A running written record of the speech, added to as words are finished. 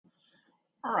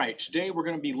All right, today we're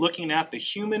going to be looking at the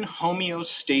human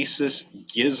homeostasis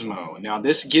gizmo. Now,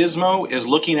 this gizmo is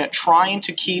looking at trying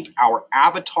to keep our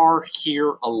avatar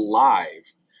here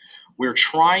alive. We're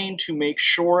trying to make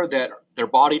sure that their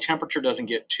body temperature doesn't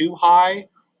get too high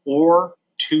or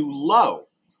too low.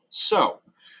 So,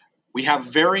 we have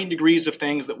varying degrees of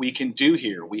things that we can do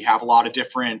here. We have a lot of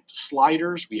different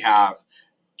sliders. We have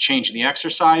changing the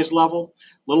exercise level.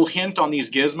 Little hint on these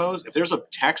gizmos, if there's a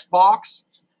text box,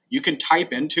 you can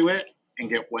type into it and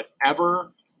get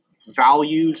whatever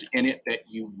values in it that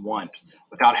you want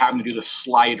without having to do the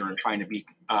slider and trying to be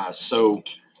so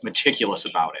meticulous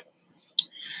about it.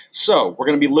 So we're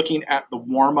going to be looking at the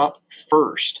warm-up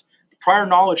first. The prior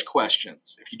knowledge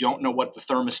questions. If you don't know what the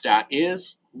thermostat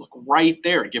is, look right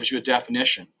there. It gives you a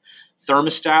definition.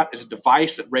 Thermostat is a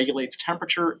device that regulates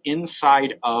temperature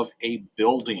inside of a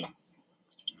building.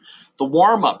 The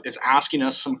warm-up is asking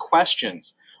us some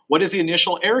questions. What is the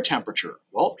initial air temperature?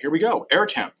 Well, here we go. Air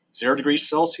temp, 0 degrees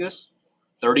Celsius,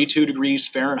 32 degrees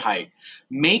Fahrenheit.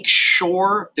 Make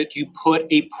sure that you put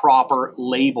a proper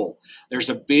label. There's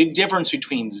a big difference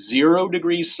between 0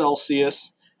 degrees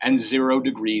Celsius and 0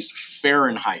 degrees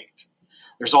Fahrenheit.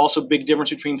 There's also a big difference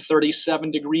between 37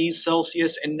 degrees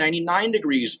Celsius and 99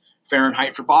 degrees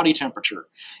Fahrenheit for body temperature.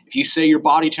 If you say your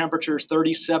body temperature is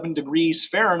 37 degrees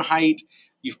Fahrenheit,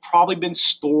 you've probably been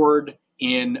stored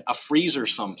in a freezer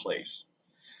someplace.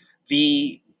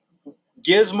 The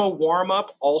Gizmo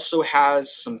warm-up also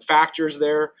has some factors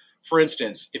there. For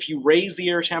instance, if you raise the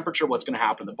air temperature, what's going to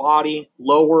happen to the body?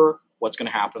 Lower, what's going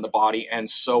to happen to the body? And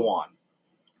so on.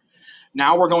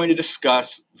 Now we're going to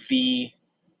discuss the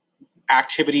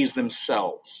activities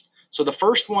themselves. So the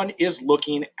first one is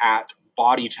looking at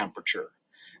body temperature.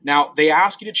 Now, they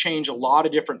ask you to change a lot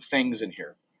of different things in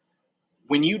here.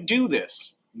 When you do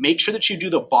this, make sure that you do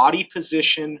the body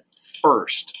position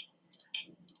first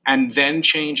and then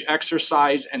change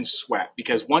exercise and sweat,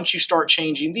 because once you start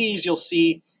changing these, you'll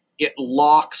see it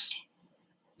locks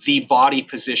the body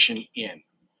position in.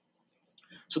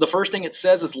 So the first thing it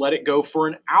says is let it go for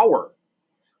an hour.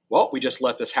 Well, we just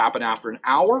let this happen after an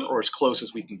hour or as close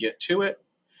as we can get to it.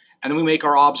 And then we make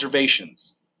our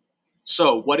observations.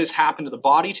 So what has happened to the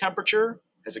body temperature?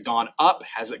 Has it gone up?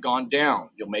 Has it gone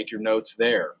down? You'll make your notes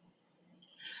there.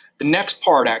 The next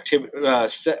part,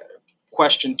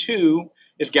 question 2,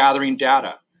 is gathering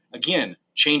data. Again,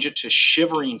 change it to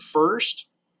shivering first,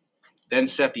 then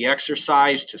set the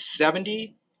exercise to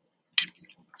 70,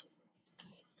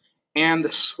 and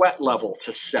the sweat level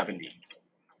to 70.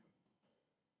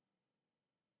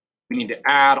 We need to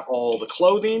add all the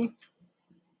clothing,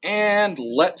 and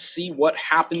let's see what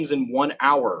happens in 1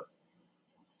 hour.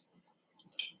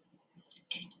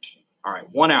 All right,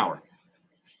 1 hour.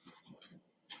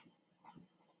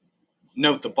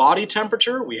 Note the body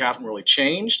temperature, we haven't really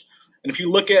changed. And if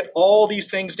you look at all these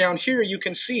things down here, you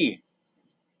can see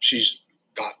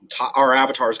our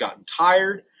avatar's gotten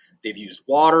tired, they've used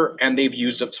water, and they've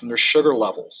used up some of their sugar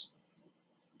levels.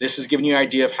 This is giving you an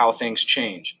idea of how things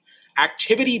change.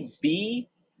 Activity B,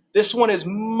 this one is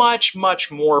much,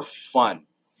 much more fun.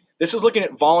 This is looking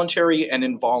at voluntary and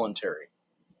involuntary.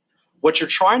 What you're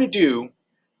trying to do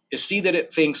is see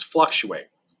that things fluctuate.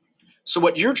 So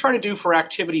what you're trying to do for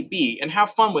activity B, and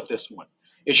have fun with this one,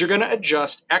 is you're going to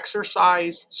adjust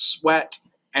exercise, sweat,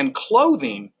 and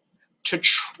clothing to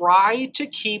try to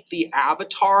keep the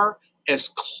avatar as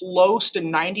close to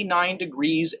 99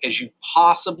 degrees as you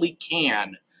possibly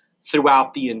can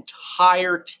throughout the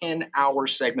entire 10-hour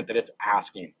segment that it's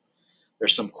asking.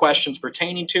 There's some questions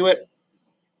pertaining to it.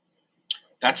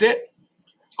 That's it.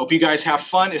 Hope you guys have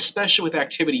fun, especially with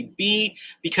activity B,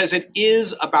 because it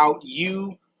is about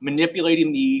you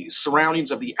manipulating the surroundings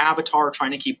of the avatar,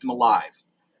 trying to keep them alive.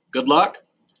 Good luck.